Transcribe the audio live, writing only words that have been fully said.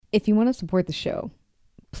If you want to support the show,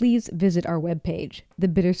 please visit our webpage,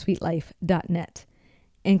 thebittersweetlife.net,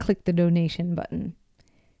 and click the donation button.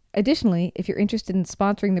 Additionally, if you're interested in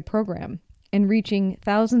sponsoring the program and reaching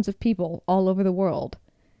thousands of people all over the world,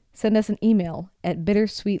 send us an email at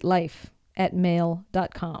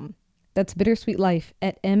bittersweetlife@mail.com. That's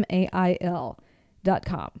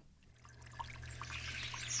bittersweetlife@mail.com.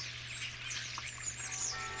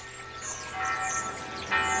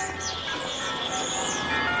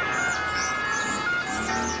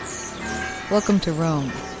 Welcome to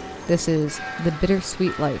Rome. This is The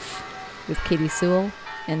Bittersweet Life with Katie Sewell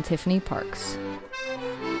and Tiffany Parks.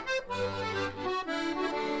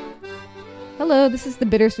 Hello, this is The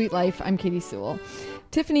Bittersweet Life. I'm Katie Sewell.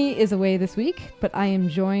 Tiffany is away this week, but I am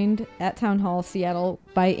joined at Town Hall, Seattle,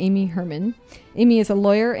 by Amy Herman. Amy is a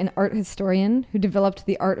lawyer and art historian who developed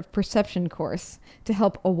the Art of Perception course to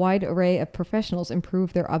help a wide array of professionals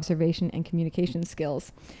improve their observation and communication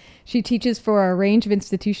skills. She teaches for a range of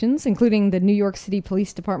institutions, including the New York City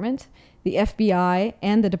Police Department, the FBI,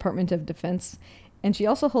 and the Department of Defense. And she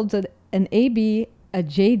also holds an AB, a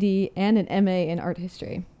JD, and an MA in art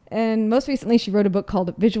history. And most recently, she wrote a book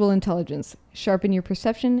called Visual Intelligence: Sharpen Your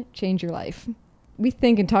Perception, Change Your Life. We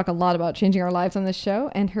think and talk a lot about changing our lives on this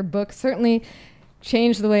show, and her book certainly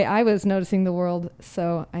changed the way I was noticing the world.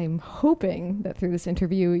 So I'm hoping that through this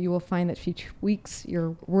interview, you will find that she tweaks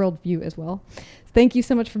your worldview as well. Thank you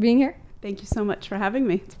so much for being here. Thank you so much for having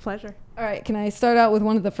me. It's a pleasure. All right, can I start out with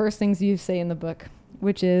one of the first things you say in the book,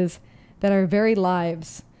 which is that our very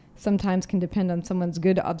lives sometimes can depend on someone's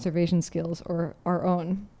good observation skills or our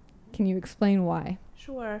own. Can you explain why?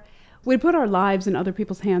 Sure. We put our lives in other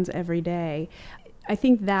people's hands every day. I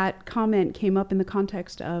think that comment came up in the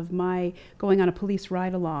context of my going on a police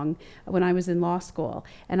ride-along when I was in law school,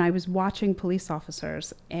 and I was watching police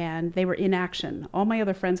officers, and they were in action. All my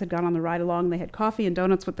other friends had gone on the ride-along. They had coffee and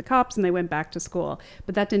donuts with the cops, and they went back to school.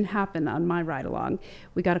 But that didn't happen on my ride-along.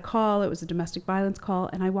 We got a call. It was a domestic violence call,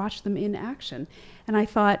 and I watched them in action. And I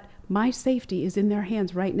thought, my safety is in their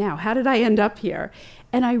hands right now. How did I end up here?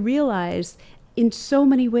 And I realized in so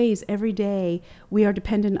many ways, every day, we are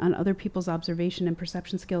dependent on other people's observation and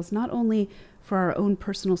perception skills, not only for our own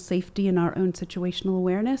personal safety and our own situational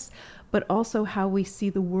awareness, but also how we see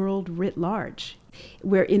the world writ large.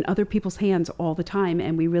 We're in other people's hands all the time,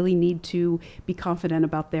 and we really need to be confident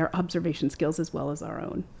about their observation skills as well as our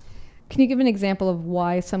own. Can you give an example of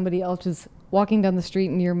why somebody else is walking down the street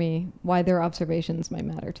near me, why their observations might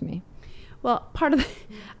matter to me? Well, part of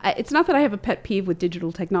it's not that I have a pet peeve with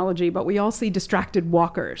digital technology, but we all see distracted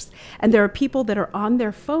walkers. And there are people that are on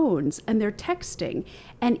their phones and they're texting.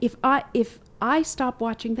 And if I stop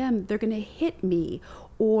watching them, they're going to hit me.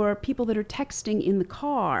 Or people that are texting in the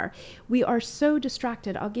car. We are so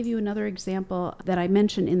distracted. I'll give you another example that I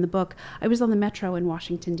mention in the book. I was on the metro in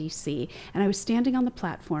Washington, D.C., and I was standing on the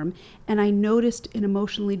platform, and I noticed an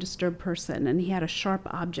emotionally disturbed person, and he had a sharp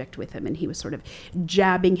object with him, and he was sort of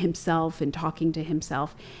jabbing himself and talking to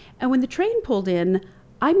himself. And when the train pulled in,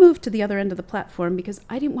 I moved to the other end of the platform because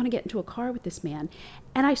I didn't want to get into a car with this man.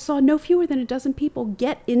 And I saw no fewer than a dozen people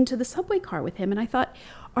get into the subway car with him. And I thought,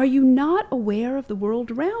 are you not aware of the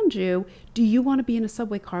world around you? Do you want to be in a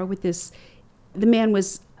subway car with this? The man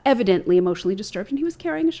was evidently emotionally disturbed, and he was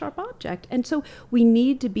carrying a sharp object. And so we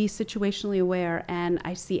need to be situationally aware, and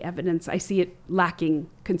I see evidence. I see it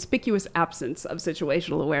lacking, conspicuous absence of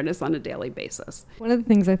situational awareness on a daily basis. One of the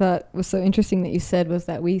things I thought was so interesting that you said was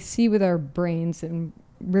that we see with our brains and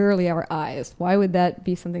rarely our eyes. Why would that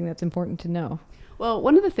be something that's important to know? Well,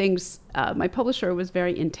 one of the things, my publisher was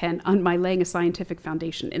very intent on my laying a scientific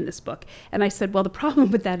foundation in this book. And I said, well, the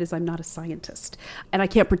problem with that is I'm not a scientist, and I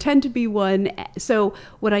can't pretend to be one. So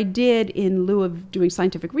what I did in lieu of doing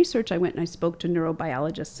scientific research, I went and I spoke to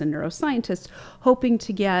neurobiologists and neuroscientists, hoping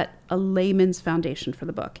to get a layman's foundation for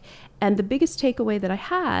the book. And the biggest takeaway that I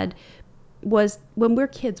had was when we're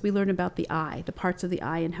kids, we learn about the eye, the parts of the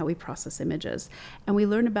eye and how we process images. And we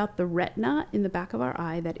learn about the retina in the back of our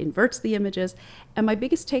eye that inverts the images. And my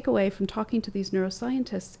biggest takeaway from talking to these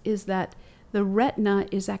neuroscientists is that the retina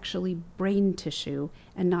is actually brain tissue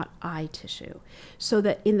and not eye tissue. So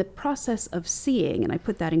that in the process of seeing, and I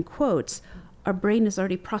put that in quotes, our brain is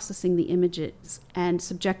already processing the images and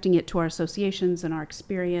subjecting it to our associations and our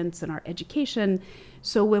experience and our education.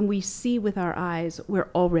 So when we see with our eyes, we're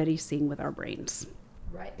already seeing with our brains.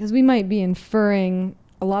 Right. Because we might be inferring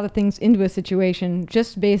a lot of things into a situation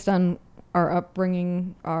just based on our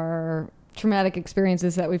upbringing, our traumatic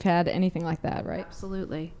experiences that we've had, anything like that, right?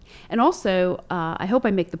 Absolutely. And also, I hope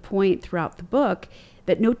I make the point throughout the book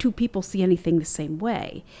that no two people see anything the same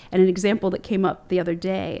way. And an example that came up the other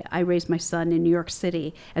day, I raised my son in New York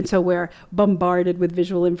City, and so we're bombarded with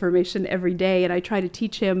visual information every day, and I try to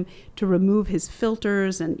teach him to remove his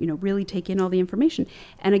filters and, really take in all the information.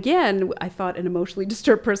 And again, I thought an emotionally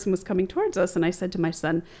disturbed person was coming towards us, and I said to my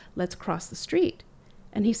son, let's cross the street.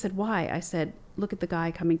 And he said, why? I said, look at the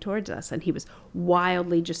guy coming towards us. And he was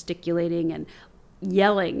wildly gesticulating and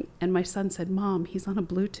yelling. And my son said, Mom, he's on a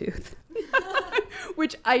Bluetooth.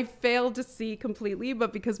 Which I failed to see completely,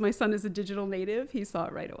 but because my son is a digital native, he saw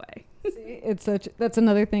it right away. See, that's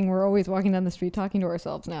another thing. We're always walking down the street talking to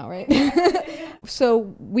ourselves now, right?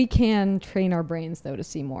 So we can train our brains, though, to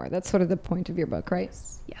see more. That's sort of the point of your book, right?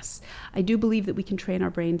 Yes. I do believe that we can train our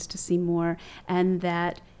brains to see more, and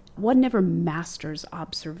that one never masters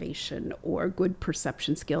observation or good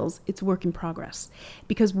perception skills. It's work in progress,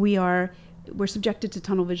 because we're subjected to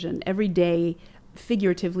tunnel vision every day.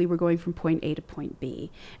 Figuratively, we're going from point A to point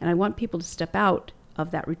B. And I want people to step out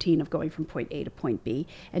of that routine of going from point A to point B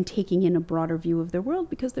and taking in a broader view of their world,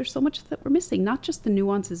 because there's so much that we're missing, not just the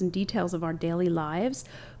nuances and details of our daily lives,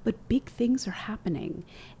 but big things are happening.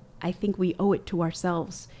 I think we owe it to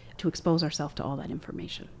ourselves to expose ourselves to all that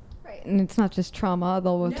information. Right. And it's not just trauma,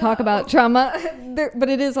 although we'll talk about trauma, but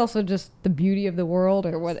it is also just the beauty of the world,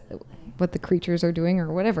 or what the creatures are doing,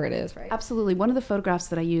 or whatever it is, right? Absolutely. One of the photographs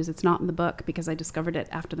that I use, it's not in the book because I discovered it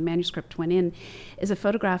after the manuscript went in, is a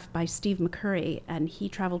photograph by Steve McCurry, and he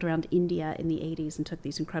traveled around India in the 80s and took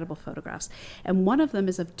these incredible photographs. And one of them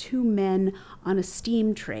is of two men on a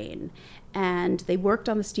steam train, and they worked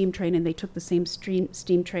on the steam train, and they took the same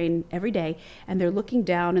steam train every day, and they're looking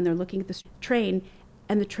down and they're looking at the train,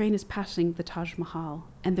 and the train is passing the Taj Mahal,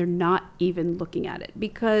 and they're not even looking at it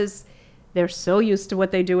because they're so used to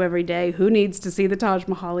what they do every day. Who needs to see the Taj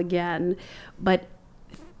Mahal again? But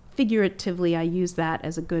figuratively, I use that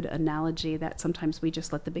as a good analogy that sometimes we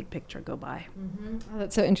just let the big picture go by. Mm-hmm. Oh,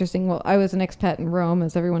 that's so interesting. Well, I was an expat in Rome,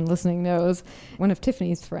 as everyone listening knows. One of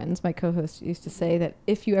Tiffany's friends, my co-host, used to say that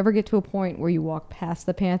if you ever get to a point where you walk past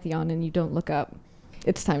the Pantheon and you don't look up,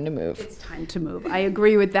 it's time to move. It's time to move. I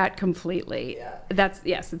agree with that completely. Yeah.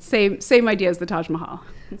 It's same idea as the Taj Mahal.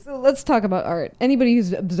 So let's talk about art. Anybody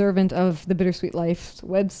who's observant of the Bittersweet Life's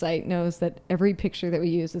website knows that every picture that we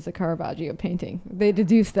use is a Caravaggio painting. They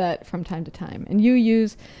deduce that from time to time. And you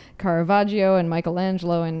use Caravaggio and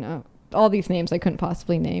Michelangelo and all these names I couldn't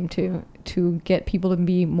possibly name to get people to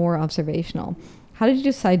be more observational. How did you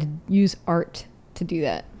decide to use art to do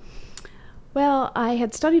that? Well, I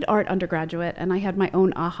had studied art undergraduate, and I had my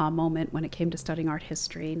own aha moment when it came to studying art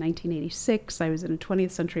history. In 1986, I was in a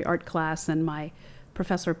 20th century art class, and my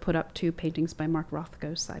professor put up two paintings by Mark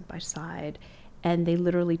Rothko side by side, and they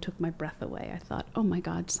literally took my breath away. I thought, oh my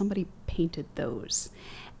God, somebody painted those.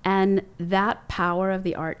 And that power of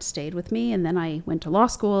the art stayed with me. And then I went to law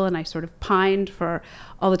school, and I sort of pined for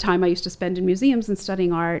all the time I used to spend in museums and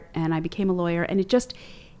studying art, and I became a lawyer, and it just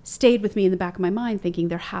stayed with me in the back of my mind, thinking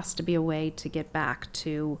there has to be a way to get back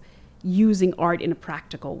to using art in a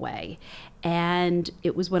practical way. And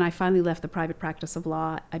it was when I finally left the private practice of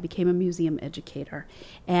law, I became a museum educator.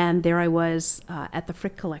 And there I was at the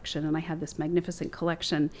Frick Collection, and I had this magnificent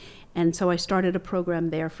collection. And so I started a program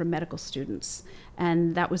there for medical students.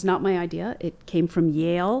 And that was not my idea. It came from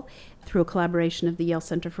Yale through a collaboration of the Yale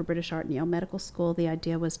Center for British Art and Yale Medical School. The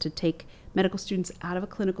idea was to take medical students out of a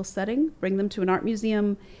clinical setting, bring them to an art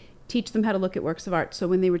museum, teach them how to look at works of art, so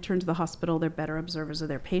when they return to the hospital, they're better observers of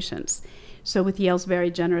their patients. So with Yale's very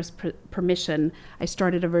generous permission, I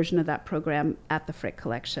started a version of that program at the Frick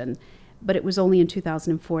Collection. But it was only in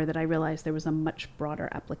 2004 that I realized there was a much broader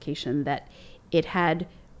application, that it had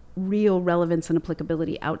real relevance and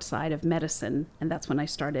applicability outside of medicine, and that's when I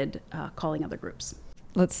started calling other groups.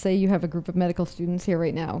 Let's say you have a group of medical students here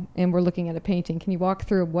right now, and we're looking at a painting. Can you walk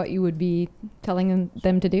through what you would be telling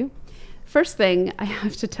them to do? First thing I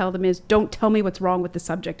have to tell them is, don't tell me what's wrong with the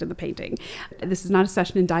subject of the painting. This is not a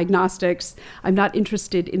session in diagnostics. I'm not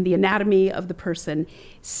interested in the anatomy of the person.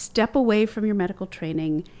 Step away from your medical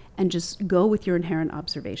training and just go with your inherent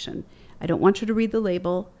observation. I don't want you to read the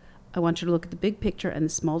label. I want you to look at the big picture and the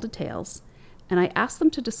small details. And I ask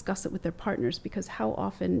them to discuss it with their partners, because how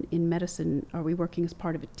often in medicine are we working as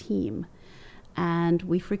part of a team? And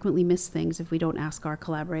we frequently miss things if we don't ask our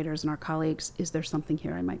collaborators and our colleagues, is there something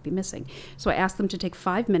here I might be missing? So I ask them to take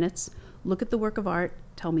 5 minutes, look at the work of art,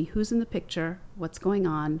 tell me who's in the picture, what's going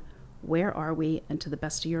on, where are we, and to the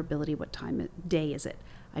best of your ability, what time of day is it?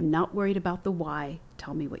 I'm not worried about the why.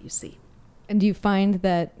 Tell me what you see. And do you find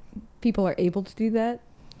that people are able to do that?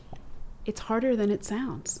 It's harder than it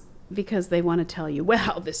sounds. because they want to tell you,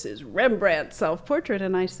 well, this is Rembrandt's self-portrait.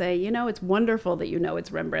 And I say, it's wonderful that you know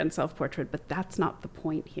it's Rembrandt's self-portrait, but that's not the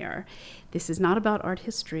point here. This is not about art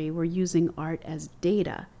history. We're using art as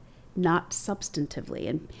data, not substantively.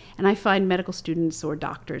 And I find medical students or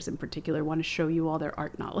doctors in particular want to show you all their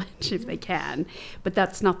art knowledge if they can, but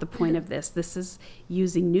that's not the point of this. This is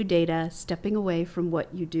using new data, stepping away from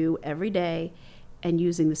what you do every day, and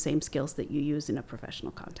using the same skills that you use in a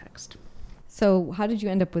professional context. So how did you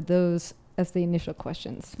end up with those as the initial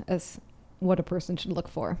questions, as what a person should look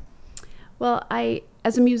for? Well,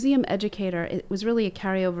 as a museum educator, it was really a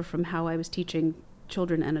carryover from how I was teaching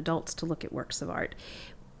children and adults to look at works of art.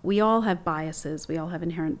 We all have biases, we all have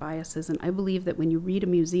inherent biases, and I believe that when you read a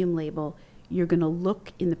museum label, you're going to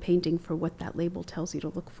look in the painting for what that label tells you to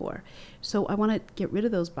look for. So I want to get rid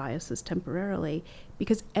of those biases temporarily,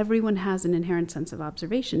 because everyone has an inherent sense of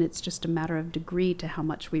observation. It's just a matter of degree to how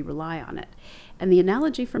much we rely on it. And the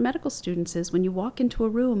analogy for medical students is when you walk into a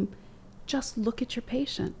room, just look at your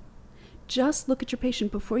patient. Just look at your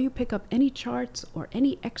patient before you pick up any charts or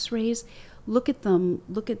any x-rays. Look at them,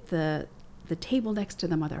 look at the table next to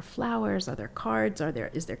them. Are there flowers? Are there cards?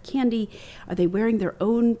 Is there candy? Are they wearing their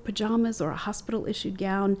own pajamas or a hospital-issued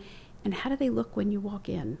gown? And how do they look when you walk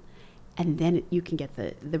in? And then you can get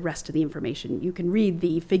the rest of the information. You can read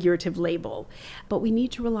the figurative label. But we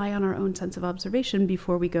need to rely on our own sense of observation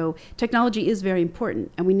before we go. Technology is very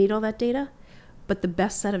important, and we need all that data, but the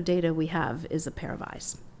best set of data we have is a pair of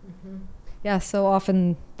eyes. Mm-hmm. Yeah, so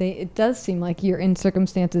often it does seem like you're in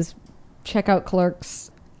circumstances, checkout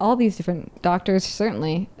clerks, all these different doctors,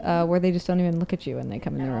 certainly, where they just don't even look at you when they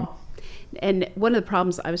come in the room. And one of the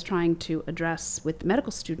problems I was trying to address with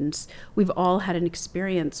medical students, we've all had an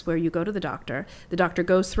experience where you go to the doctor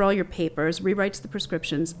goes through all your papers, rewrites the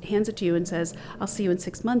prescriptions, hands it to you and says, I'll see you in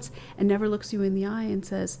 6 months, and never looks you in the eye and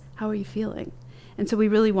says, how are you feeling? And so we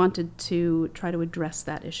really wanted to try to address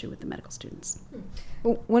that issue with the medical students.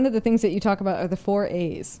 Well, one of the things that you talk about are the 4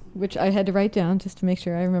 A's, which I had to write down just to make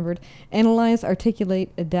sure I remembered. Analyze,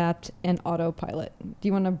 articulate, adapt, and autopilot. Do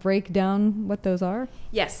you want to break down what those are?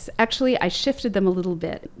 Yes. Actually, I shifted them a little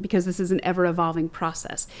bit because this is an ever-evolving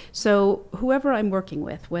process. So whoever I'm working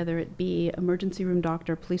with, whether it be emergency room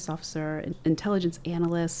doctor, police officer, intelligence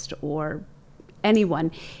analyst, or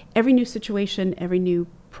anyone, every new situation, every new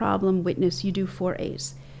problem, witness, you do 4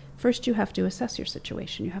 A's. First, you have to assess your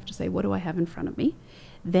situation. You have to say, what do I have in front of me?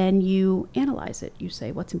 Then you analyze it. You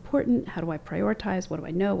say, what's important? How do I prioritize? What do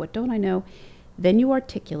I know? What don't I know? Then you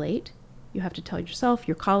articulate. You have to tell yourself,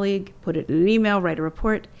 your colleague, put it in an email, write a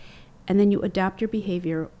report, and then you adapt your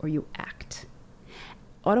behavior or you act.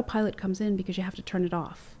 Autopilot comes in because you have to turn it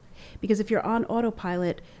off. Because if you're on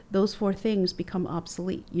autopilot, those 4 things become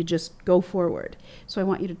obsolete. You just go forward. So I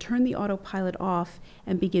want you to turn the autopilot off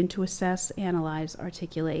and begin to assess, analyze,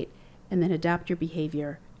 articulate, and then adapt your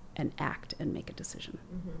behavior and act and make a decision.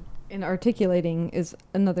 Mm-hmm. And articulating is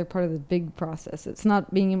another part of the big process. It's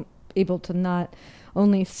not being able to not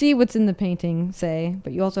only see what's in the painting, say,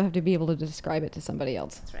 but you also have to be able to describe it to somebody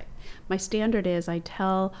else. That's right. My standard is I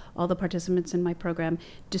tell all the participants in my program,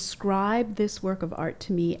 describe this work of art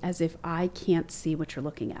to me as if I can't see what you're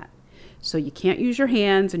looking at. So you can't use your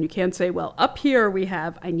hands and you can't say, well, up here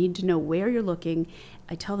I need to know where you're looking.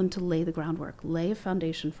 I tell them to lay the groundwork, lay a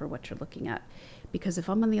foundation for what you're looking at. Because if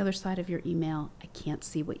I'm on the other side of your email, I can't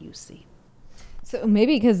see what you see. So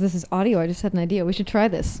maybe because this is audio, I just had an idea. We should try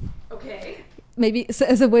this. Okay. Maybe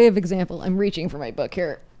as a way of example, I'm reaching for my book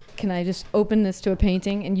here. Can I just open this to a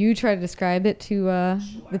painting and you try to describe it to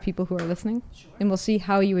the people who are listening? Sure. And we'll see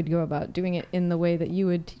how you would go about doing it in the way that you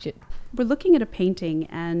would teach it. We're looking at a painting,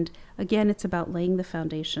 and again, it's about laying the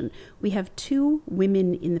foundation. We have 2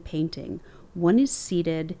 women in the painting. One is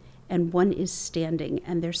seated and one is standing,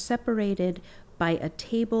 and they're separated by a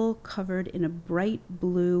table covered in a bright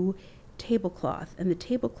blue tablecloth, and the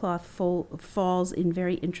tablecloth falls in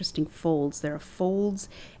very interesting folds. There are folds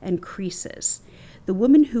and creases. The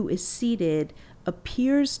woman who is seated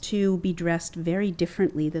appears to be dressed very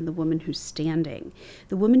differently than the woman who's standing.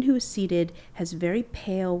 The woman who is seated has very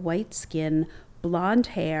pale white skin, blonde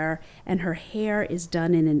hair, and her hair is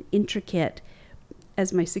done in an intricate,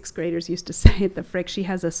 as my 6th graders used to say at the Frick, she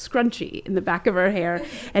has a scrunchie in the back of her hair,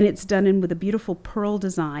 and it's done in with a beautiful pearl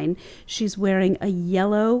design. She's wearing a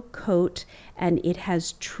yellow coat, and it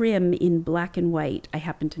has trim in black and white. I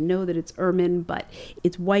happen to know that it's ermine, but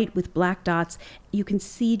it's white with black dots. You can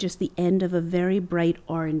see just the end of a very bright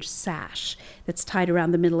orange sash that's tied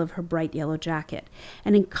around the middle of her bright yellow jacket.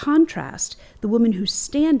 And in contrast, the woman who's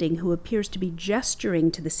standing, who appears to be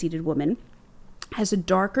gesturing to the seated woman, has a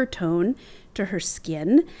darker tone to her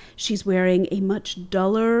skin. She's wearing a much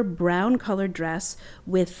duller brown colored dress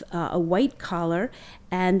with a white collar,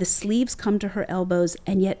 and the sleeves come to her elbows,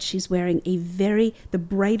 and yet she's wearing the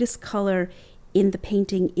brightest color in the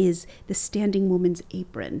painting is the standing woman's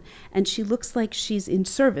apron. And she looks like she's in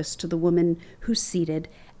service to the woman who's seated.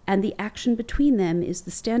 And the action between them is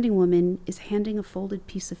the standing woman is handing a folded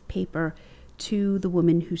piece of paper to the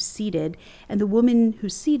woman who's seated. And the woman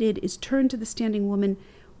who's seated is turned to the standing woman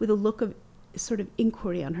with a look of sort of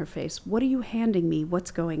inquiry on her face. What are you handing me?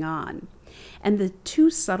 What's going on? And the two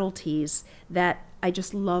subtleties that I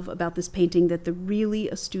just love about this painting that the really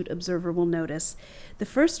astute observer will notice. The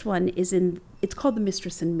first one is it's called The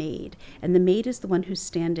Mistress and Maid, and the maid is the one who's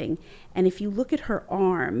standing. And if you look at her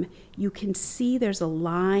arm, you can see there's a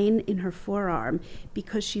line in her forearm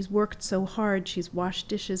because she's worked so hard, she's washed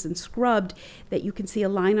dishes and scrubbed, that you can see a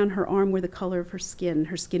line on her arm where the color of her skin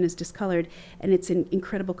is discolored, and it's in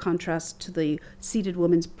incredible contrast to the seated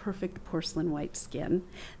woman's perfect porcelain white skin.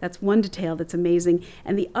 That's one detail that's amazing.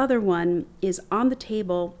 And the other one is on the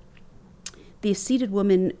table. The seated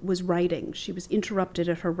woman was writing. She was interrupted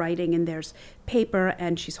at her writing, and there's paper,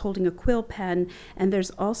 and she's holding a quill pen, and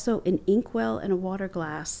there's also an inkwell and a water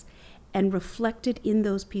glass, and reflected in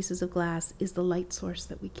those pieces of glass is the light source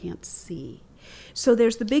that we can't see. So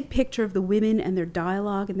there's the big picture of the women and their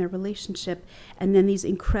dialogue and their relationship, and then these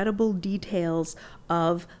incredible details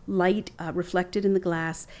of light reflected in the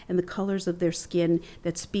glass and the colors of their skin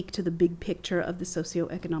that speak to the big picture of the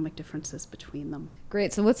socioeconomic differences between them.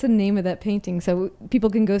 Great. So what's the name of that painting so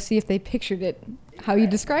people can go see if they pictured it, how you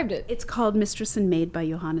described it? It's called Mistress and Maid by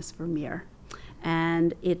Johannes Vermeer.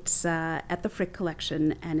 And it's at the Frick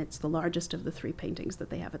collection, and it's the largest of the 3 paintings that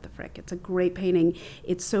they have at the Frick. It's a great painting.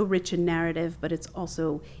 It's so rich in narrative, but it's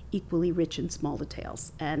also equally rich in small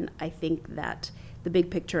details. And I think that the big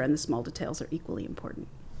picture and the small details are equally important.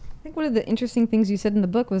 I think one of the interesting things you said in the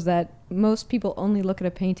book was that most people only look at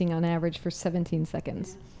a painting on average for 17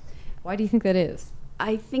 seconds. Why do you think that is?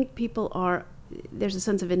 I think there's a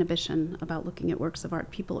sense of inhibition about looking at works of art.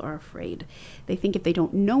 People are afraid. They think if they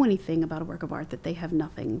don't know anything about a work of art that they have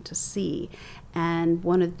nothing to see. And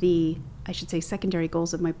one of the, secondary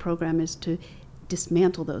goals of my program is to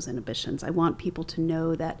dismantle those inhibitions. I want people to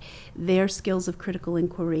know that their skills of critical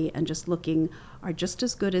inquiry and just looking are just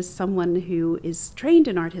as good as someone who is trained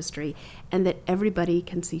in art history, and that everybody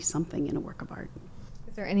can see something in a work of art.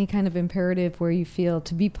 Is there any kind of imperative where you feel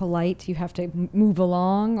to be polite you have to move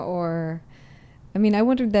along, or... I mean, I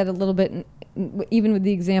wondered that a little bit, even with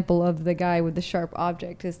the example of the guy with the sharp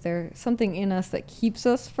object. Is there something in us that keeps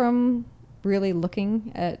us from really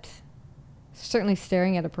looking at, certainly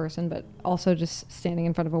staring at a person, but also just standing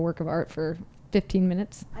in front of a work of art for 15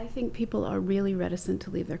 minutes? I think people are really reticent to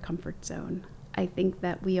leave their comfort zone. I think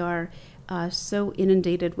that we are so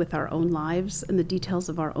inundated with our own lives and the details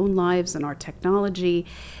of our own lives and our technology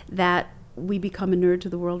that we become inured to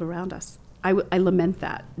the world around us. I lament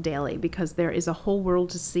that daily, because there is a whole world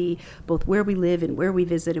to see, both where we live and where we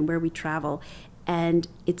visit and where we travel. And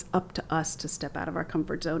it's up to us to step out of our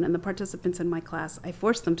comfort zone. And the participants in my class, I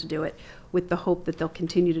force them to do it with the hope that they'll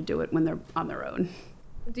continue to do it when they're on their own.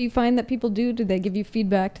 Do you find that people do? Do they give you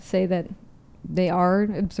feedback to say that they are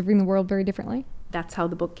observing the world very differently? That's how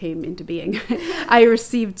the book came into being. I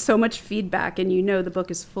received so much feedback, and the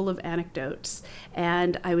book is full of anecdotes.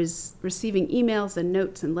 And I was receiving emails and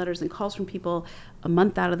notes and letters and calls from people a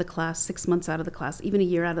month out of the class, 6 months out of the class, even a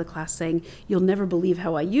year out of the class, saying, "You'll never believe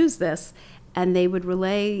how I use this." And they would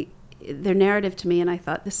relay their narrative to me, and I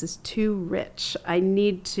thought, this is too rich. I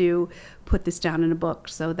need to put this down in a book.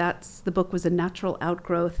 So the book was a natural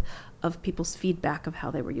outgrowth of people's feedback of how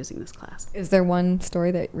they were using this class. Is there one story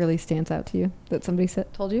that really stands out to you that somebody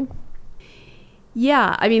told you?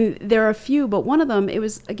 Yeah, I mean, there are a few, but one of them, it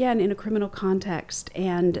was, again, in a criminal context.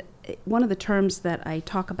 And one of the terms that I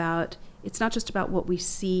talk about, it's not just about what we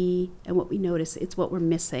see and what we notice, it's what we're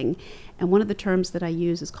missing. And one of the terms that I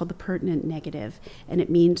use is called the pertinent negative, and it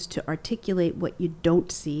means to articulate what you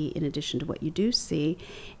don't see in addition to what you do see.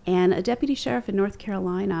 And a deputy sheriff in North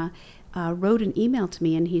Carolina wrote an email to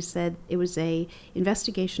me, and he said it was a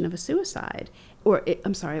investigation of a suicide.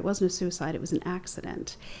 It wasn't a suicide, it was an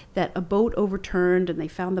accident. That a boat overturned, and they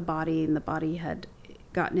found the body, and the body had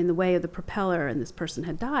gotten in the way of the propeller, and this person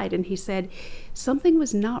had died. And he said, something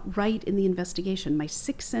was not right in the investigation. My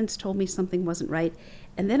sixth sense told me something wasn't right.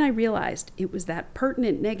 And then I realized it was that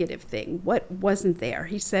pertinent negative thing. What wasn't there?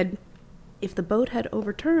 He said, if the boat had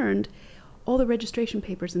overturned, all the registration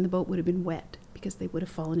papers in the boat would have been wet because they would have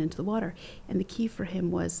fallen into the water. And the key for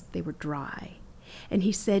him was they were dry. And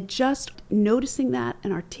he said just noticing that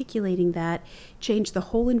and articulating that changed the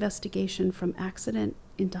whole investigation from accident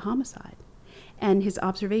into homicide. And his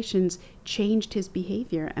observations changed his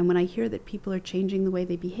behavior. And when I hear that people are changing the way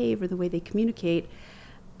they behave or the way they communicate,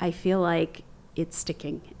 I feel like it's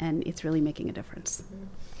sticking and it's really making a difference.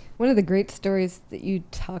 One of the great stories that you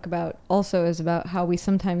talk about also is about how we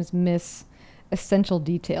sometimes miss essential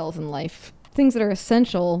details in life. Things that are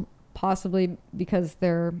essential, possibly because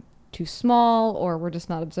they're too small or we're just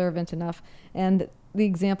not observant enough. And the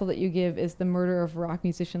example that you give is the murder of rock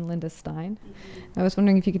musician Linda Stein. I was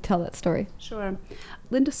wondering if you could tell that story. Sure.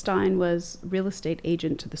 Linda Stein was real estate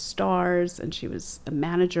agent to the Stars, and she was a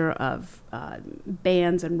manager of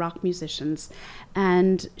bands and rock musicians.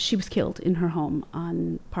 And she was killed in her home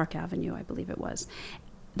on Park Avenue, I believe it was.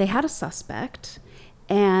 They had a suspect,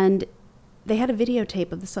 and they had a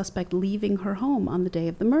videotape of the suspect leaving her home on the day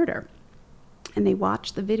of the murder. And they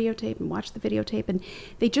watched the videotape, and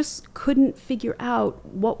they just couldn't figure out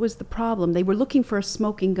what was the problem. They were looking for a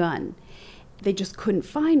smoking gun. They just couldn't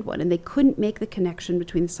find one, and they couldn't make the connection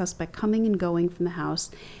between the suspect coming and going from the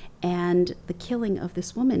house and the killing of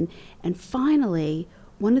this woman. And finally,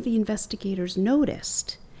 one of the investigators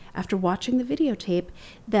noticed, after watching the videotape,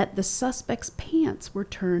 that the suspect's pants were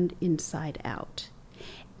turned inside out.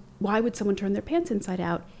 Why would someone turn their pants inside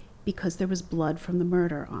out? Because there was blood from the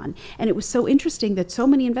murder on. And it was so interesting that so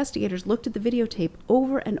many investigators looked at the videotape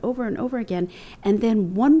over and over and over again, and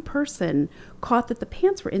then one person caught that the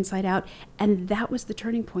pants were inside out, and that was the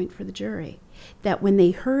turning point for the jury. That when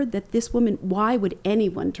they heard that this woman, why would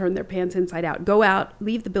anyone turn their pants inside out? Go out,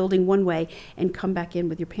 leave the building one way, and come back in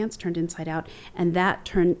with your pants turned inside out. And that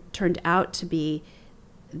turned out to be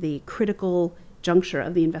the critical juncture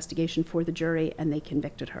of the investigation for the jury, and they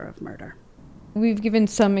convicted her of murder. We've given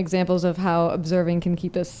some examples of how observing can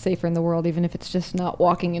keep us safer in the world, even if it's just not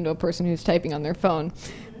walking into a person who's typing on their phone.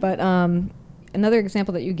 But another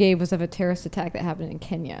example that you gave was of a terrorist attack that happened in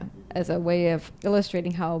Kenya as a way of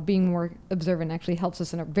illustrating how being more observant actually helps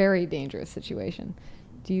us in a very dangerous situation.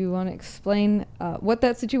 Do you want to explain what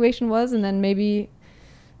that situation was, and then maybe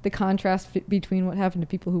the contrast between what happened to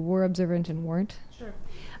people who were observant and weren't? Sure.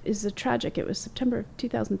 Is tragic. It was September of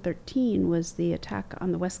 2013 was the attack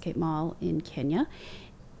on the Westgate Mall in Kenya.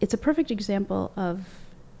 It's a perfect example of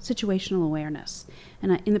situational awareness.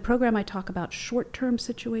 And in the program, I talk about short-term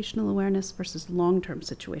situational awareness versus long-term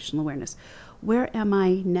situational awareness. Where am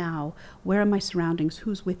I now? Where are my surroundings?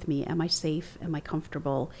 Who's with me? Am I safe? Am I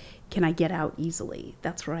comfortable? Can I get out easily?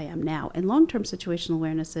 That's where I am now. And long-term situational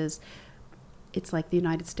awareness is, it's like the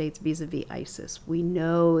United States vis-a-vis ISIS. We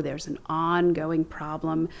know there's an ongoing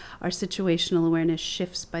problem. Our situational awareness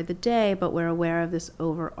shifts by the day, but we're aware of this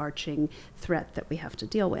overarching threat that we have to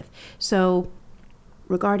deal with. So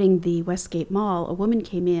regarding the Westgate Mall, a woman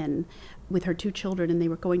came in with her 2 children, and they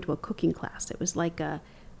were going to a cooking class. It was like I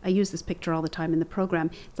use this picture all the time in the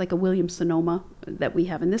program. It's like a Williams-Sonoma that we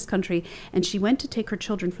have in this country. And she went to take her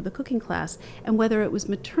children for the cooking class. And whether it was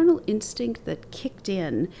maternal instinct that kicked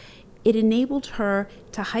in, it enabled her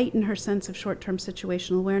to heighten her sense of short-term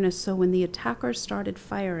situational awareness. So when the attackers started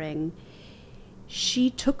firing, she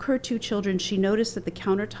took her 2 children. She noticed that the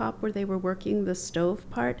countertop where they were working, the stove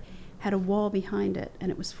part, had a wall behind it, and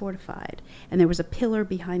it was fortified. And there was a pillar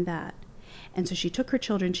behind that. And so she took her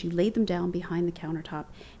children, she laid them down behind the countertop,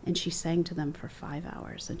 and she sang to them for 5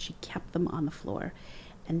 hours, and she kept them on the floor.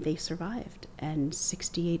 And they survived, and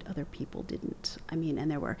 68 other people didn't. I mean, and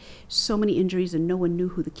there were so many injuries, and no one knew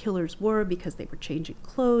who the killers were because they were changing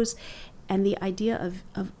clothes. And the idea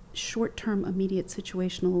of short-term, immediate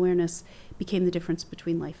situational awareness became the difference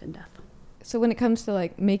between life and death. So when it comes to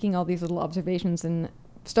like making all these little observations and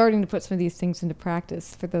starting to put some of these things into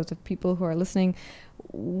practice for those of people who are listening,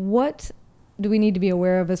 what do we need to be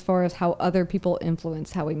aware of as far as how other people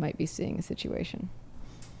influence how we might be seeing a situation?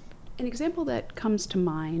 An example that comes to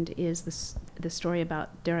mind is the story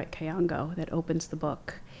about Derek Kayango that opens the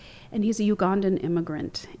book. And he's a Ugandan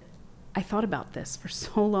immigrant. I thought about this for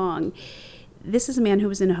so long. This is a man who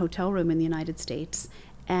was in a hotel room in the United States,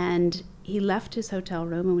 and he left his hotel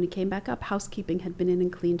room, and when he came back up, housekeeping had been in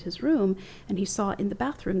and cleaned his room, and he saw in the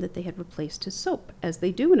bathroom that they had replaced his soap, as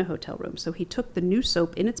they do in a hotel room. So he took the new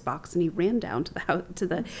soap in its box, and he ran down to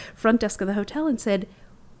the front desk of the hotel and said,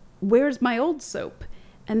 "Where's my old soap?"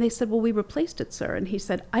 And they said, "Well, we replaced it, sir." And he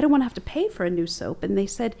said, "I don't want to have to pay for a new soap." And they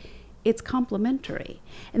said, "It's complimentary."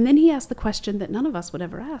 And then he asked the question that none of us would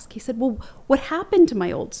ever ask. He said, "Well, what happened to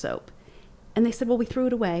my old soap?" And they said, "Well, we threw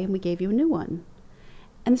it away and we gave you a new one."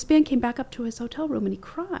 And this man came back up to his hotel room and he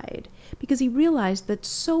cried because he realized that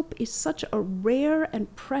soap is such a rare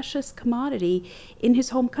and precious commodity in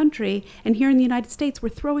his home country. And here in the United States, we're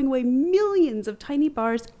throwing away millions of tiny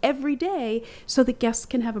bars every day so that guests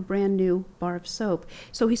can have a brand new bar of soap.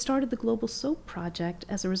 So he started the Global Soap Project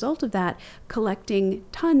as a result of that, collecting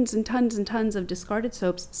tons and tons and tons of discarded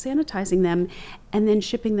soaps, sanitizing them, and then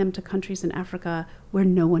shipping them to countries in Africa where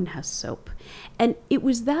no one has soap. And it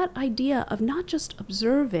was that idea of not just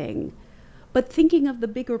observing, but thinking of the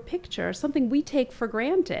bigger picture, something we take for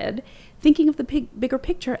granted, thinking of the bigger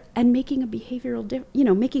picture and making a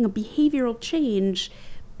behavioral change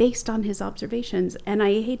based on his observations. And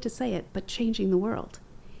I hate to say it, but changing the world.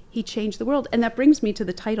 He changed the world. And that brings me to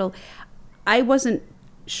the title. I wasn't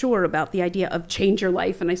sure about the idea of change your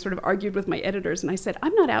life, and I sort of argued with my editors, and I said,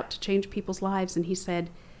 I'm not out to change people's lives. And he said,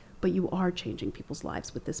 but you are changing people's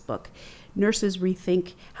lives with this book. Nurses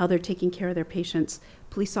rethink how they're taking care of their patients.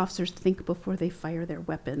 Police officers think before they fire their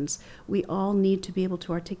weapons. We all need to be able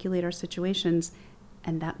to articulate our situations,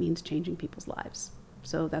 and that means changing people's lives.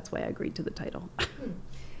 So that's why I agreed to the title.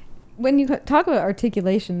 When you talk about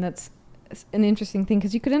articulation, that's an interesting thing,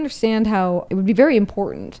 because you could understand how it would be very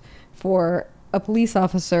important for a police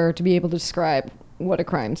officer to be able to describe what a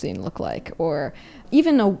crime scene looked like, or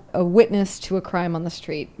even a witness to a crime on the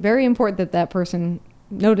street. Very important that that person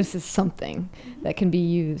notices something that can be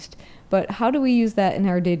used. But how do we use that in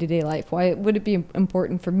our day-to-day life? Why would it be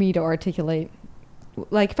important for me to articulate,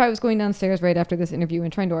 like if I was going downstairs right after this interview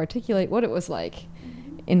and trying to articulate what it was like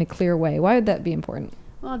in a clear way, why would that be important?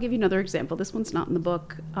 Well, I'll give you another example. This one's not in the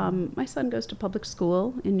book. My son goes to public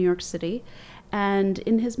school in New York City, and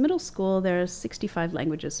in his middle school, there are 65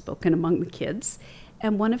 languages spoken among the kids,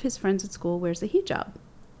 and one of his friends at school wears a hijab.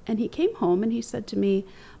 And he came home and he said to me,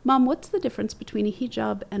 Mom, what's the difference between a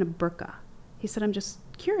hijab and a burqa? He said, I'm just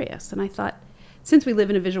curious. And I thought, since we live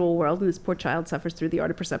in a visual world and this poor child suffers through the art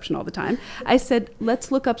of perception all the time, I said,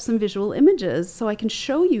 let's look up some visual images so I can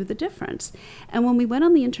show you the difference. And when we went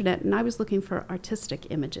on the internet, and I was looking for artistic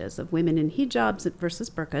images of women in hijabs versus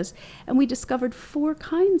burqas, and we discovered 4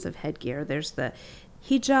 kinds of headgear. There's the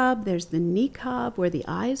hijab, there's the niqab, where the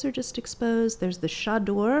eyes are just exposed, there's the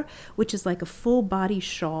chador, which is like a full body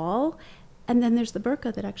shawl, and then there's the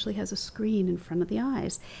burqa that actually has a screen in front of the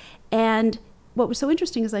eyes. And what was so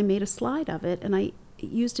interesting is I made a slide of it, and I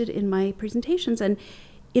used it in my presentations, and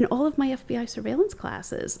in all of my FBI surveillance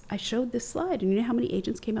classes, I showed this slide, and you know how many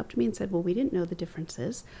agents came up to me and said, well, we didn't know the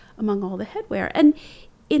differences among all the headwear. And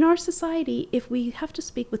in our society, if we have to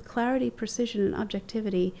speak with clarity, precision, and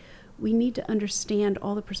objectivity, we need to understand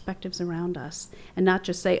all the perspectives around us and not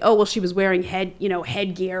just say, oh, well, she was wearing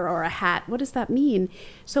headgear or a hat. What does that mean?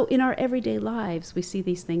 So in our everyday lives, we see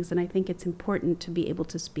these things, and I think it's important to be able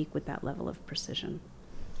to speak with that level of precision.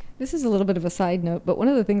 This is a little bit of a side note, but one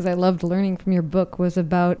of the things I loved learning from your book was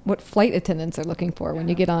about what flight attendants are looking for when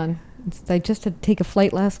you get on. I just had to take a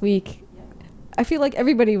flight last week. I feel like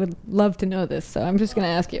everybody would love to know this, so I'm just going to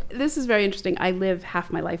ask you. This is very interesting. I live half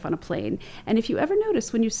my life on a plane, and if you ever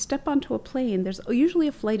notice, when you step onto a plane, there's usually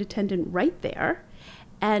a flight attendant right there,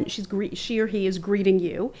 and she or he is greeting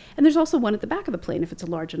you, and there's also one at the back of the plane if it's a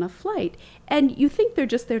large enough flight. And you think they're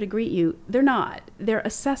just there to greet you. They're not. They're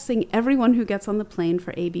assessing everyone who gets on the plane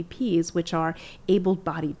for ABPs, which are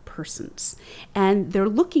able-bodied persons. And they're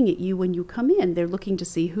looking at you when you come in. They're looking to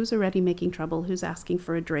see who's already making trouble, who's asking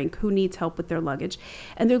for a drink, who needs help with their luggage.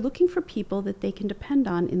 And they're looking for people that they can depend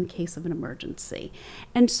on in the case of an emergency.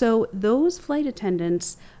 And so those flight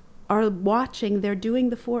attendants are watching, they're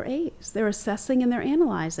doing the 4 A's. They're assessing and they're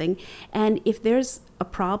analyzing. And if there's a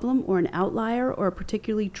problem or an outlier or a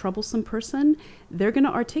particularly troublesome person, they're going to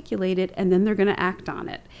articulate it and then they're going to act on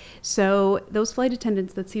it. So those flight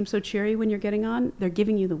attendants that seem so cheery when you're getting on, they're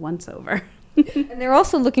giving you the once-over. And they're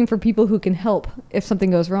also looking for people who can help if something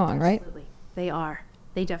goes wrong, right? Absolutely. They are.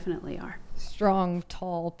 They definitely are. Strong,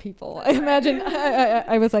 tall people. I imagine.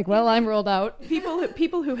 I was like, well, I'm rolled out.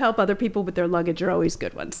 People who help other people with their luggage are always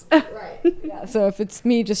good ones. Right. Yeah. So if it's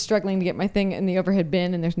me just struggling to get my thing in the overhead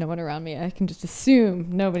bin and there's no one around me, I can just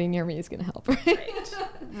assume nobody near me is going to help. Right.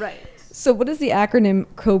 Right. So what is the acronym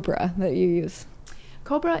COBRA that you use?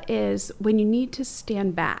 COBRA is when you need to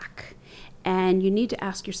stand back and you need to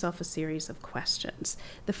ask yourself a series of questions.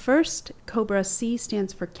 The first COBRA, C,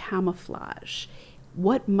 stands for camouflage.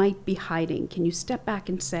 What might be hiding? Can you step back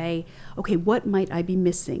and say, okay, what might I be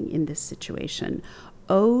missing in this situation?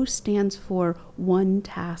 O stands for one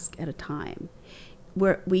task at a time.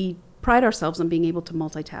 Where we pride ourselves on being able to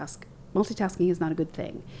multitask. Multitasking is not a good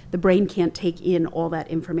thing. The brain can't take in all that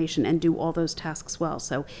information and do all those tasks well.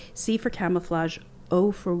 So C for camouflage,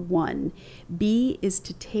 O for one. B is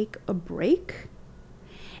to take a break.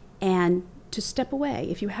 and to step away.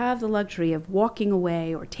 If you have the luxury of walking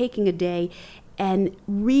away or taking a day and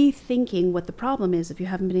rethinking what the problem is if you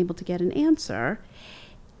haven't been able to get an answer.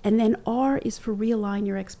 And then R is for realign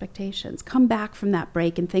your expectations. Come back from that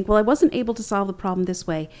break and think, well, I wasn't able to solve the problem this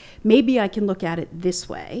way. Maybe I can look at it this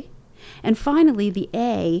way. And finally, the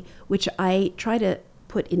A, which I try to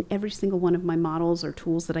put in every single one of my models or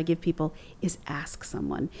tools that I give people, is ask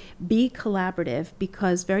someone. Be collaborative,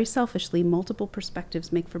 because very selfishly, multiple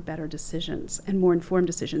perspectives make for better decisions and more informed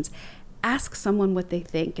decisions. Ask someone what they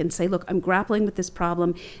think and say, look, I'm grappling with this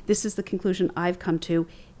problem. This is the conclusion I've come to.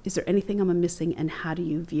 Is there anything I'm missing, and how do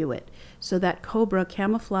you view it? So that COBRA,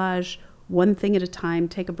 camouflage, one thing at a time,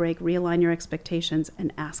 take a break, realign your expectations,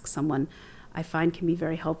 and ask someone, I find can be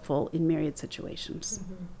very helpful in myriad situations.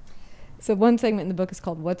 Mm-hmm. So one segment in the book is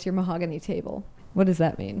called What's Your Mahogany Table? What does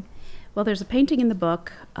that mean? Well, there's a painting in the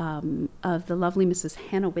book of the lovely Mrs.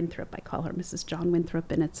 Hannah Winthrop. I call her Mrs. John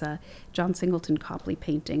Winthrop, and it's a John Singleton Copley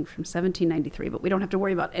painting from 1793, but we don't have to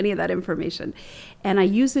worry about any of that information. And I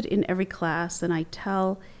use it in every class, and I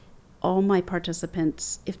tell all my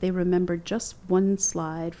participants, if they remember just one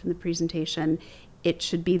slide from the presentation, it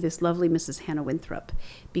should be this lovely Mrs. Hannah Winthrop,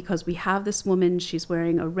 because we have this woman, she's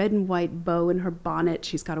wearing a red and white bow in her bonnet,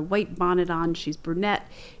 she's got a white bonnet on, she's brunette,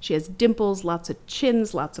 she has dimples, lots of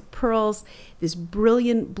chins, lots of pearls, this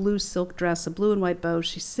brilliant blue silk dress, a blue and white bow,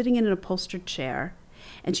 she's sitting in an upholstered chair,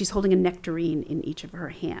 and she's holding a nectarine in each of her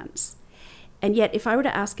hands. And yet, if I were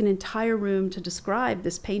to ask an entire room to describe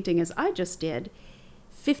this painting as I just did,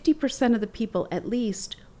 50% of the people at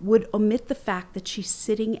least would omit the fact that she's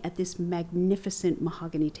sitting at this magnificent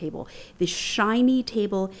mahogany table, this shiny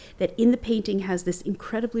table that in the painting has this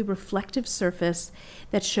incredibly reflective surface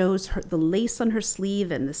that shows her, the lace on her sleeve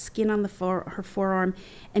and the skin on her forearm,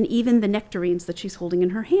 and even the nectarines that she's holding in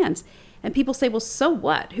her hands. And people say, well, so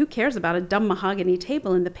what? Who cares about a dumb mahogany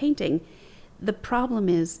table in the painting? The problem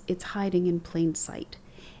is it's hiding in plain sight.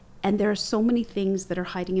 And there are so many things that are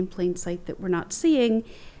hiding in plain sight that we're not seeing.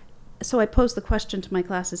 So I pose the question to my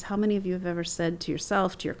classes, how many of you have ever said to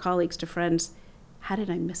yourself, to your colleagues, to friends, how did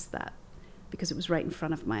I miss that? Because it was right in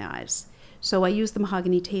front of my eyes. So I use the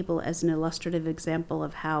mahogany table as an illustrative example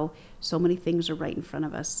of how so many things are right in front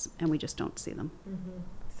of us and we just don't see them. Mm-hmm.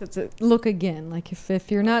 So it's a look again, like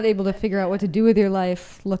if you're not able to figure out what to do with your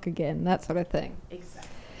life, look again, that sort of thing. Exactly.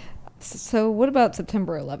 So what about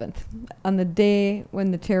September 11th? On the day when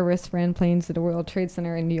the terrorists ran planes at the World Trade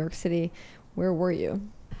Center in New York City, where were you?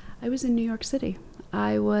 I was in New York City.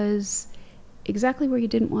 I was exactly where you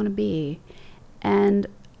didn't want to be. And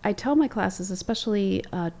I tell my classes, especially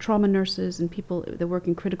trauma nurses and people that work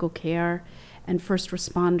in critical care and first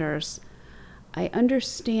responders, I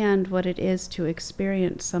understand what it is to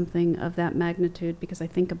experience something of that magnitude because I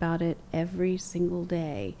think about it every single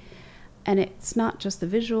day. And it's not just the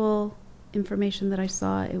visual information that I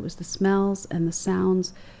saw, it was the smells and the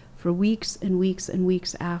sounds for weeks and weeks and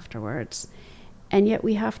weeks afterwards. And yet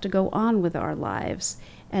we have to go on with our lives.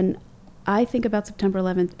 And I think about September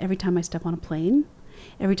 11th every time I step on a plane,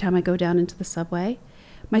 every time I go down into the subway.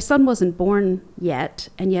 My son wasn't born yet,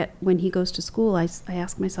 and yet when he goes to school, I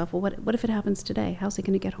ask myself, well, what if it happens today? How's he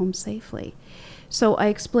going to get home safely? So I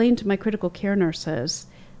explained to my critical care nurses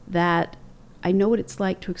that I know what it's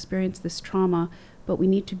like to experience this trauma, but we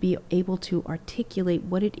need to be able to articulate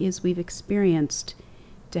what it is we've experienced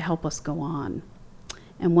to help us go on.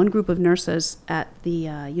 And one group of nurses at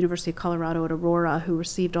the University of Colorado at Aurora who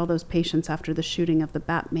received all those patients after the shooting of the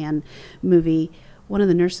Batman movie, one of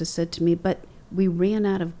the nurses said to me, but we ran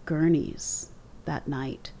out of gurneys that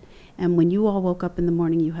night. And when you all woke up in the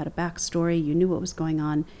morning, you had a backstory, you knew what was going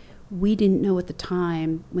on. We didn't know at the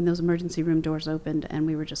time when those emergency room doors opened and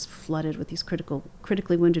we were just flooded with these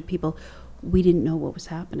critically wounded people, we didn't know what was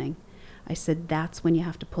happening. I said, that's when you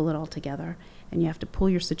have to pull it all together. And you have to pull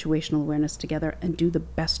your situational awareness together and do the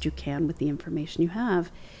best you can with the information you have,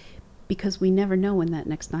 because we never know when that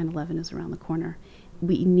next 9/11 is around the corner.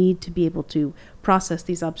 We need to be able to process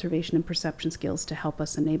these observation and perception skills to help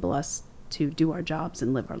us enable us to do our jobs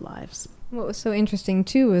and live our lives. What was so interesting,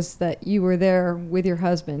 too, is that you were there with your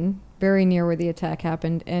husband, very near where the attack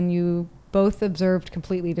happened, and you both observed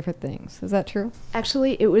completely different things. Is that true?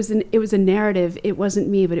 Actually, it was a narrative. It wasn't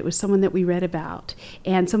me, but it was someone that we read about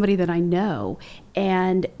and somebody that I know.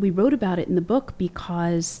 And we wrote about it in the book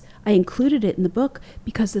because I included it in the book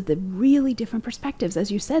because of the really different perspectives.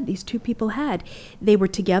 As you said, these two people had. They were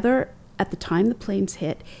together at the time the planes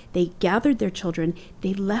hit. They gathered their children.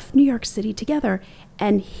 They left New York City together.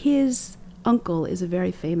 And his uncle is a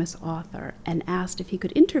very famous author and asked if he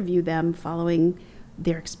could interview them following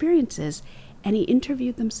their experiences, and he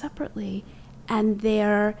interviewed them separately, and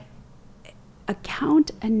their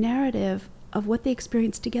account and narrative of what they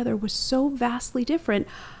experienced together was so vastly different.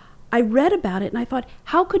 I read about it and I thought,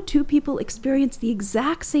 how could two people experience the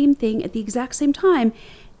exact same thing at the exact same time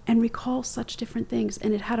and recall such different things?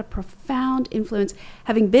 And it had a profound influence.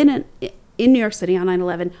 Having been in New York City on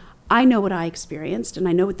 9/11, I know what I experienced and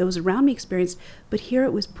I know what those around me experienced, but here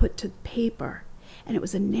it was put to paper. And it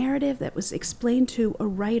was a narrative that was explained to a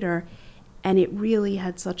writer, and it really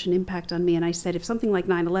had such an impact on me. And I said, if something like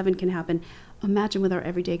 9/11 can happen, imagine with our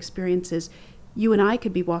everyday experiences, you and I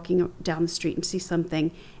could be walking down the street and see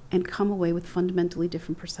something and come away with fundamentally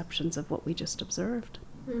different perceptions of what we just observed.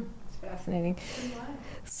 It's fascinating.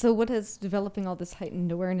 So what has developing all this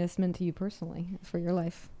heightened awareness meant to you personally for your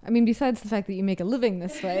life? I mean, besides the fact that you make a living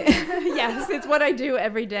this way. Yes, it's what I do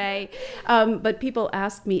every day. But people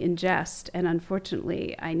ask me in jest, and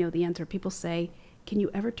unfortunately, I know the answer. People say, can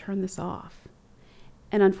you ever turn this off?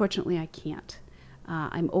 And unfortunately, I can't.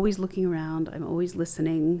 I'm always looking around. I'm always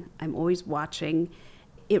listening. I'm always watching.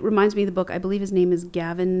 It reminds me of the book, I believe his name is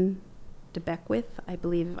Gavin de Beckwith. I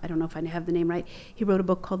don't know if I have the name right. He wrote a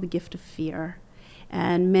book called The Gift of Fear.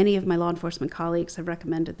 And many of my law enforcement colleagues have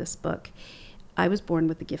recommended this book. I was born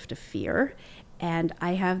with the gift of fear, and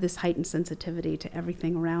I have this heightened sensitivity to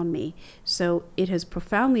everything around me. So it has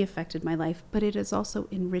profoundly affected my life, but it has also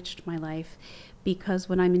enriched my life, because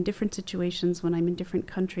when I'm in different situations, when I'm in different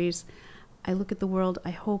countries, I look at the world,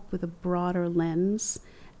 I hope, with a broader lens,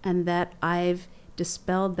 and that I've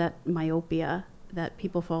dispelled that myopia that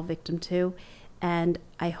people fall victim to. And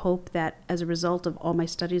I hope that as a result of all my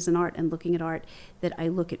studies in art and looking at art, that I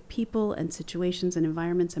look at people and situations and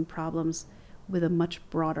environments and problems with a much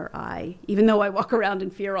broader eye. Even though I walk around in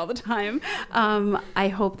fear all the time, I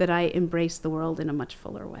hope that I embrace the world in a much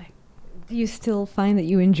fuller way. Do you still find that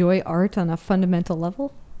you enjoy art on a fundamental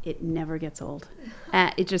level? It never gets old.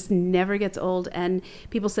 It just never gets old. And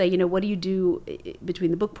people say, what do you do between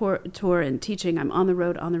the book tour and teaching? I'm on the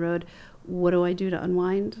road. What do I do to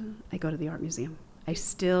unwind? I go to the art museum. I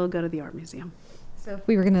still go to the art museum. So if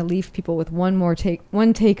we were going to leave people with one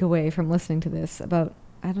takeaway from listening to this about,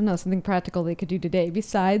 I don't know, something practical they could do today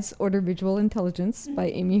besides order Visual Intelligence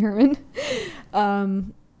by Amy Herman,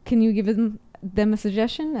 can you give them a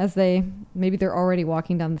suggestion as maybe they're already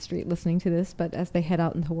walking down the street listening to this, but as they head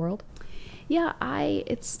out into the world? Yeah,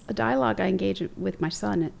 it's a dialogue I engage with my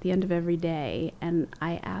son at the end of every day, and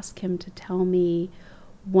I ask him to tell me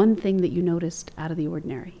one thing that you noticed out of the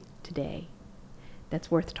ordinary today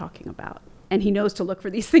that's worth talking about. And he knows to look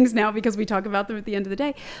for these things now because we talk about them at the end of the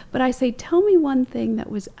day. But I say, tell me one thing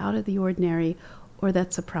that was out of the ordinary or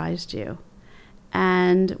that surprised you.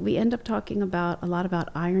 And we end up talking a lot about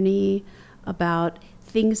irony, about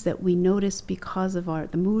things that we notice because of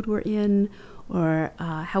the mood we're in, or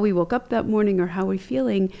how we woke up that morning, or how we're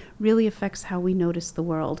feeling really affects how we notice the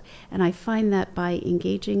world. And I find that by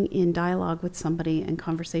engaging in dialogue with somebody and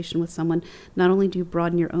conversation with someone, not only do you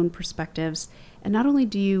broaden your own perspectives, and not only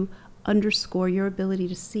do you underscore your ability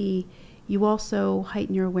to see, you also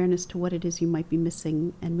heighten your awareness to what it is you might be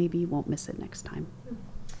missing, and maybe you won't miss it next time.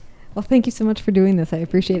 Well, thank you so much for doing this. I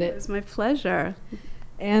appreciate it. It was my pleasure.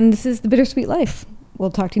 And this is The Bittersweet Life. We'll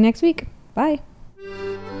talk to you next week. Bye.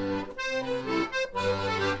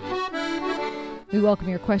 We welcome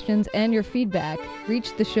your questions and your feedback.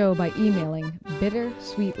 Reach the show by emailing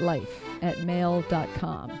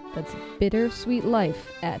bittersweetlife@mail.com. That's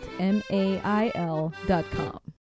bittersweetlife@mail.com.